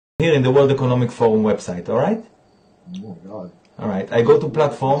Here in the World Economic Forum website, all right? Oh my God. All right, I go to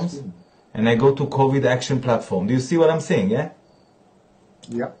platforms and I go to COVID action platform. Do you see what I'm saying, yeah?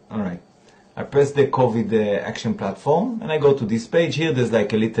 Yeah. All right. I press the COVID action platform and I go to this page. Here there's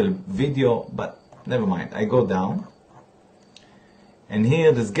like a little video, but never mind. I go down. And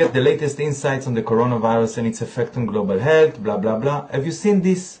here there's get the latest insights on the coronavirus and its effect on global health, blah, blah, blah. Have you seen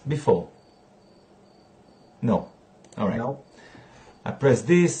this before? No. All right. No. I press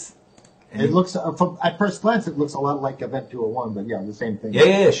this. It looks, at first glance, it looks a lot like Event 201, but yeah, the same thing.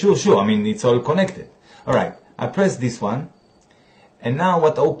 Yeah, sure. I mean, it's all connected. All right. I press this one. And now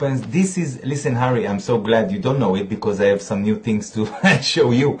what opens, this is, listen, Harry, I'm so glad you don't know it because I have some new things to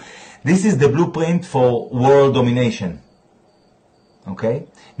show you. This is the blueprint for world domination. Okay?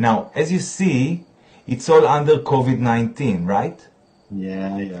 Now, as you see, it's all under COVID-19, right?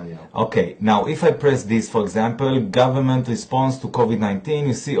 Yeah. Okay, now if I press this, for example, government response to COVID-19,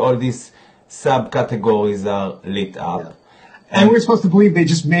 you see all these subcategories are lit up. Yeah. And we're supposed to believe they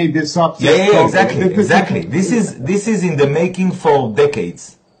just made this up. Yeah, exactly. This is in the making for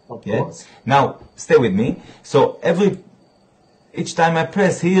decades. Of course. Now, stay with me. So each time I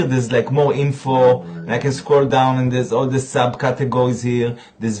press here, there's like more info, and I can scroll down and there's all the subcategories here.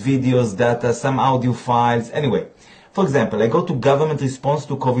 There's videos, data, some audio files. Anyway, for example, I go to government response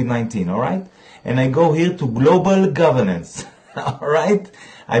to COVID-19, all right? And I go here to global governance, all right?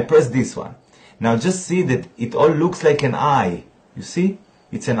 I press this one. Now just see that it all looks like an eye. You see?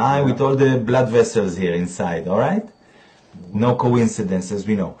 It's an eye with all the blood vessels here inside, all right? No coincidence, as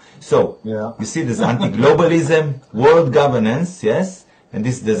we know. So, you see there's anti-globalism, world governance, yes? And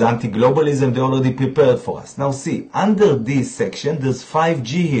there's anti-globalism, they already prepared for us. Now see, under this section, there's 5G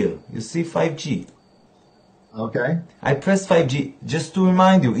here. You see 5G? Okay. I press 5G, just to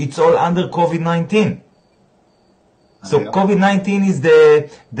remind you, it's all under COVID-19. So COVID-19 is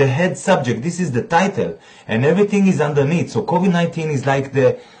the head subject. This is the title. And everything is underneath. So COVID-19 is like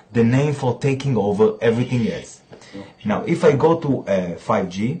the name for taking over everything else. Now, if I go to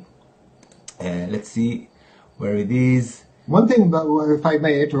 5G, let's see where it is. One thing, if I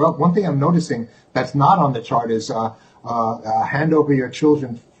may interrupt, one thing I'm noticing that's not on the chart is hand over your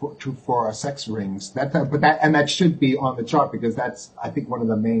children for sex rings. That should be on the chart because that's, I think, one of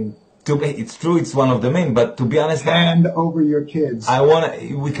the main. It's true, it's one of the main, but to be honest, hand over your kids.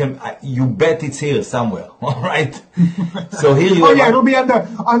 You bet it's here somewhere, all right? So here you it'll be under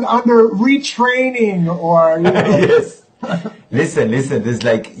retraining or, you know. Yes. Listen, there's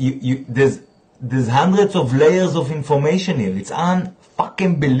like, there's hundreds of layers of information here. It's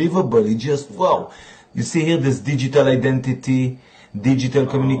unfucking believable. It's just, wow. You see here, there's digital identity, digital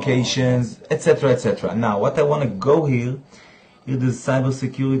communications, etc., etc. Now, what I want to go here there's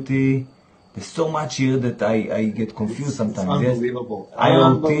cybersecurity. There's so much here that I get confused sometimes. Unbelievable. Yes.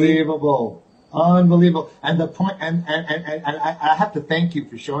 IoT. Unbelievable. And the point, and I have to thank you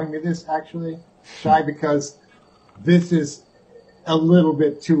for showing me this actually, Shai, because this is a little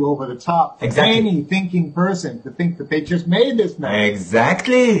bit too over the top for any thinking person to think that they just made this now.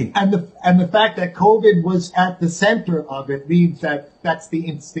 Exactly. And the fact that COVID was at the center of it means that that's the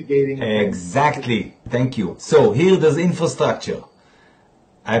instigating. Exactly. Thank you. So here there's infrastructure.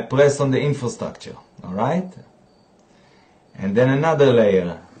 I press on the infrastructure. All right. And then another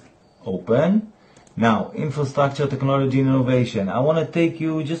layer. Open. Now, infrastructure, technology, and innovation. I want to take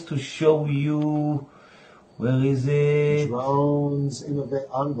you just to show you. Where is it? Drones,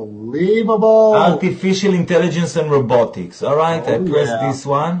 unbelievable. Artificial intelligence and robotics. All right, I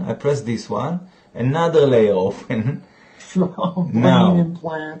press this one. Another layer open. Brain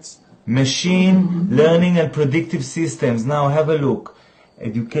implants. Machine learning and predictive systems. Now have a look.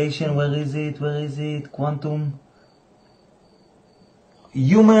 Education, where is it? Quantum.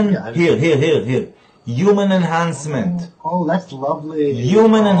 Human, here. Human enhancement. Oh, that's lovely.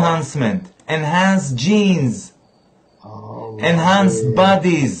 Human enhancement. Enhanced genes. Enhanced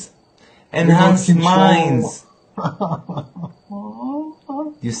bodies. Enhanced minds.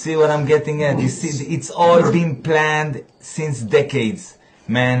 You see what I'm getting at? You see, it's all been planned since decades,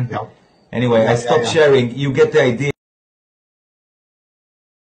 man. Anyway, I stopped sharing. You get the idea.